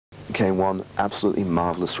became one absolutely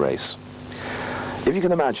marvellous race. If you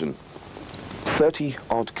can imagine 30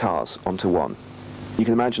 odd cars onto one, you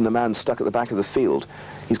can imagine a man stuck at the back of the field.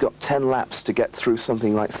 He's got 10 laps to get through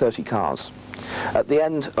something like 30 cars. At the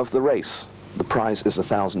end of the race, the prize is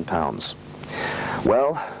 £1,000.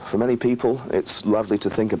 Well, for many people, it's lovely to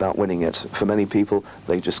think about winning it. For many people,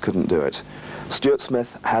 they just couldn't do it. Stuart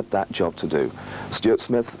Smith had that job to do. Stuart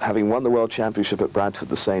Smith, having won the World Championship at Bradford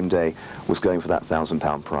the same day, was going for that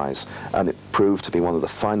 £1,000 prize, and it proved to be one of the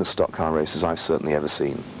finest stock car races I've certainly ever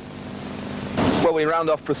seen. Well, we round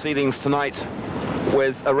off proceedings tonight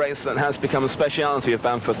with a race that has become a speciality of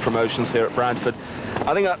Bamforth Promotions here at Bradford.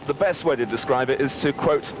 I think that the best way to describe it is to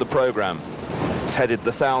quote the programme. It's headed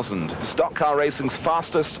the 1000. Stock car racing's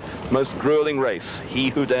fastest, most grueling race. He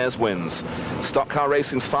who dares wins. Stock car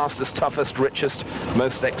racing's fastest, toughest, richest,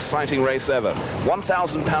 most exciting race ever.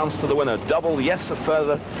 £1,000 to the winner. Double, yes, a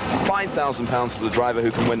further £5,000 to the driver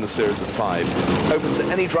who can win the series of 5. Open to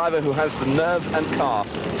any driver who has the nerve and car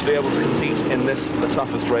to be able to compete in this, the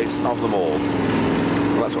toughest race of them all.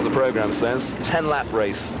 Well, that's what the programme says. 10-lap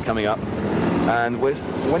race coming up. And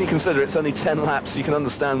when you consider it's only 10 laps, you can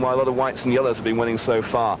understand why a lot of whites and yellows have been winning so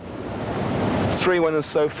far. 3 winners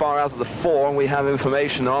so far out of the 4 we have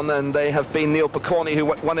information on, and they have been Neil Picorni, who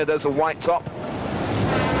won it as a white top.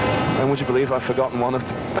 And would you believe I've forgotten one of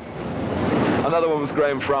them? Another one was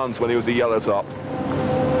Graham France when he was a yellow top.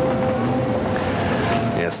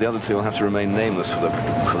 Yes, the other 2 will have to remain nameless for the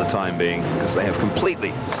time being, because they have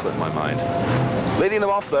completely slipped my mind. Leading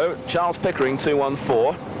them off, though, Charles Pickering,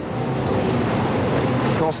 214.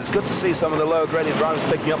 Of course, it's good to see some of the lower graded drivers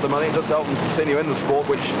picking up the money. It does help them continue in the sport,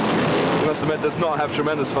 which you must admit does not have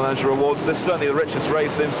tremendous financial rewards. This is certainly the richest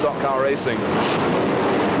race in stock car racing.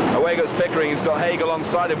 Away goes Pickering. He's got Haig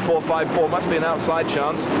alongside him, 4.54. Must be an outside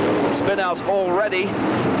chance. Spin out already.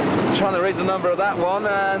 Trying to read the number of that one,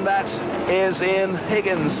 and that is Ian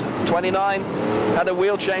Higgins, 29. Had a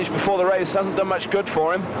wheel change before the race. Hasn't done much good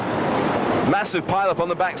for him. Massive pile-up on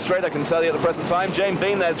the back straight, I can tell you at the present time. James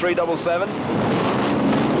Beam there, 3.77.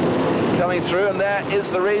 Coming through, and there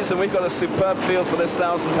is the reason we've got a superb field for this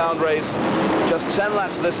 £1,000 race. Just 10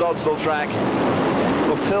 laps of this Odsal track.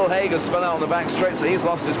 Well, Phil Haig has spun out on the back straight, so he's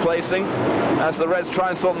lost his placing as the Reds try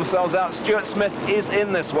and sort themselves out. Stuart Smith is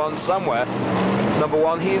in this one somewhere. Number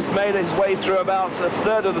 1, he's made his way through about a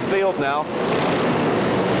third of the field now.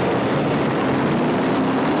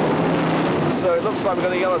 So it looks like we've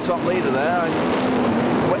got a yellow top leader there.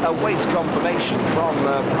 A weight confirmation from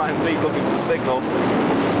Brian Beat looking for the signal.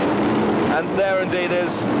 And there indeed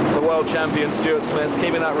is the world champion Stuart Smith,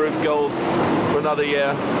 keeping that roof gold for another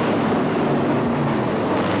year.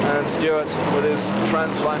 And Stuart, with his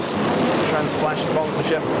Transflash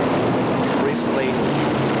sponsorship, recently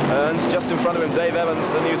earned. Just in front of him, Dave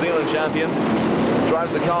Evans, the New Zealand champion,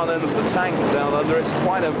 drives the car known as the Tank down under. It's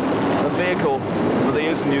quite a vehicle that they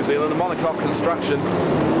use in New Zealand, a monocoque construction.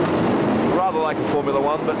 Rather like a Formula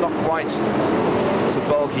 1, but not quite so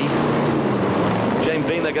bulky. James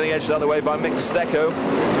Bean, they're getting edged out of the way by Mick Stecco,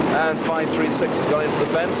 and 536 has gone into the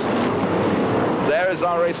fence. There is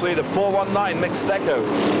our race leader, 419, Mick Stecco.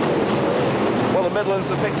 Well, the Midlands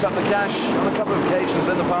have picked up the cash on a couple of occasions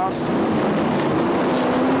in the past.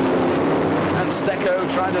 And Stecco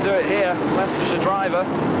trying to do it here, Leicestershire driver.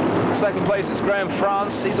 Second place is Graham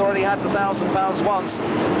France. He's already had the £1,000 once.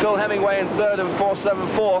 Phil Hemingway in third of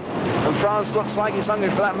 4.74. And France looks like he's hungry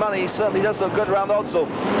for that money. He certainly does look good around Odsal.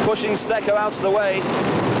 Pushing Stecco out of the way.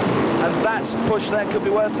 And that push there could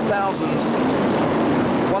be worth 1,000.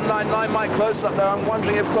 199 might close up there. I'm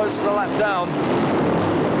wondering if close to the lap down.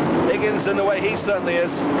 Higgins in the way, he certainly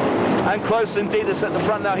is. And close indeed is at the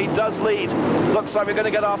front now. He does lead. Looks like we're going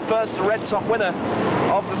to get our first red top winner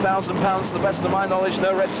of the £1,000. To the best of my knowledge,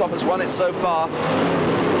 no red top has won it so far.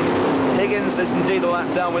 Higgins is indeed a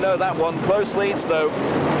lap down. We know that one. Close leads though.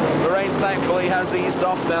 The rain thankfully has eased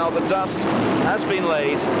off now. The dust has been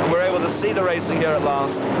laid, and we're able to see the racing here at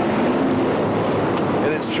last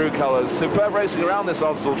in its true colours. Superb racing around this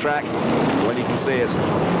Odsal track when you can see it.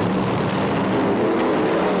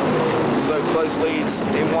 So close leads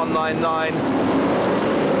in 199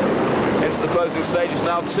 into the closing stages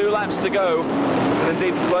now. 2 laps to go, and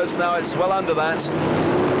indeed for close now it's well under that.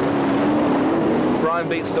 Brian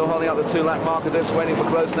Beat still holding up the 2-lap marker disc, waiting for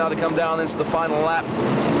close now to come down into the final lap.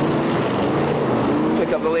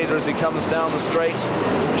 Pick up the leader as he comes down the straight.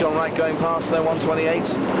 John Wright going past there,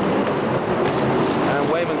 128. And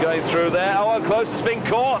Wayman going through there. Oh, and close has been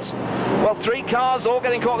caught. Well, 3 cars all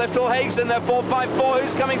getting caught there. Phil Haig's in there, 4.54.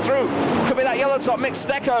 Who's coming through? Could be that yellow top, Mick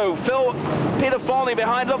Stecco. Peter Forney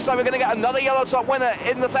behind. Looks like we're going to get another yellow top winner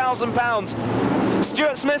in the £1,000.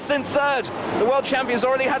 Stuart Smith's in third. The world champion's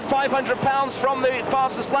already had £500 from the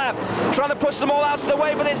fastest lap. Trying to push them all out of the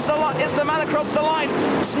way, but it's the man across the line.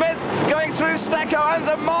 Smith going through Stecco, and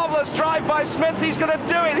a marvellous drive by Smith. He's going to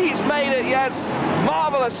do it. He's made it, yes.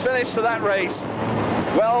 Marvellous finish to that race.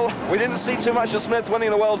 Well, we didn't see too much of Smith winning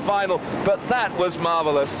the world final, but that was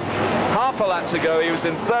marvellous. Half a lap to go, he was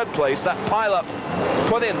in third place. That pile-up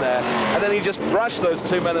put in there, and then he just brushed those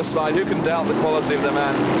two men aside. Who can doubt the quality of the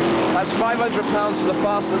man? That's £500 for the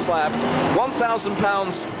fastest lap,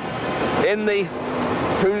 £1,000 in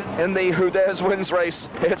the Who Dares Wins race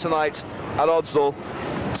here tonight at Odsal.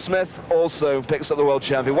 Smith also picks up the world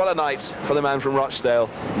champion. What a night for the man from Rochdale.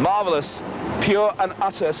 Marvellous, pure and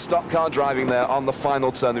utter stock car driving there on the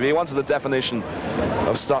final turn. If you wanted the definition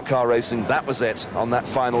of stock car racing, that was it on that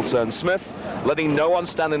final turn. Smith letting no one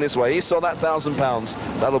stand in his way. He saw that £1,000.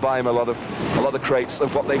 That'll buy him a lot of crates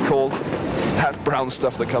of what they call that brown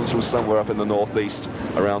stuff that comes from somewhere up in the northeast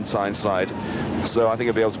around Tyneside. So I think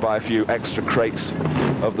he'll be able to buy a few extra crates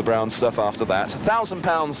of the brown stuff after that.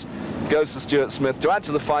 £1,000 goes to Stuart Smith to add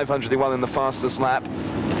to the 500 he won in the fastest lap.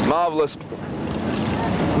 Marvellous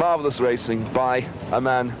racing by a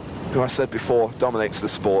man who I said before dominates the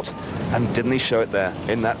sport, and didn't he show it there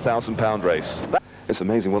in that £1,000 race? It's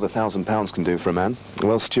amazing what £1,000 can do for a man.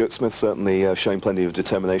 Well, Stuart Smith certainly showing plenty of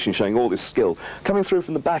determination, showing all his skill, coming through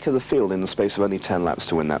from the back of the field in the space of only 10 laps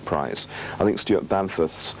to win that prize. I think Stuart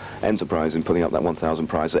Bamforth's enterprise in putting up that £1,000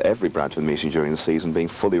 prize at every Bradford meeting during the season being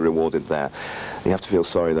fully rewarded there. You have to feel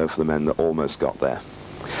sorry, though, for the men that almost got there.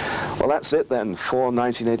 Well, that's it then for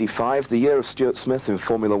 1985, the year of Stuart Smith in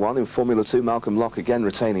Formula 1. In Formula 2, Malcolm Locke again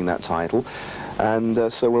retaining that title.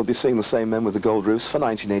 And so we'll be seeing the same men with the gold roofs for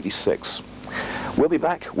 1986. We'll be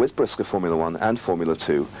back with brisker Formula 1 and Formula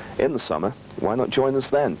 2 in the summer. Why not join us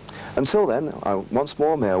then? Until then, once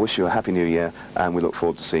more, may I wish you a happy new year, and we look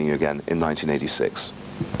forward to seeing you again in 1986.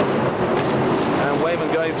 And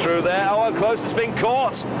Wayman going through there. Oh, and close has been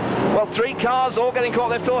caught. Well, three cars all getting caught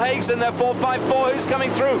there. Phil Haig's in there, 454. Who's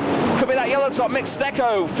coming through? Could be that yellow top, Mick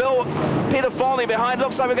Stecco. Peter Forney behind.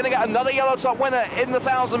 Looks like we're going to get another yellow top winner in the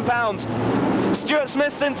 £1,000. Stuart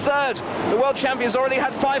Smith's in third. The world champion's already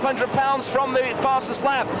had £500 from the fastest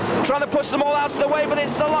lap. Trying to push them all out of the way, but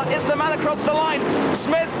it's the man across the line.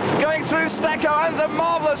 Smith going through Stecco, and a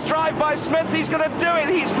marvellous drive by Smith. He's going to do it.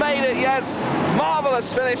 He's made it, yes.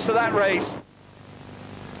 Marvellous finish to that race.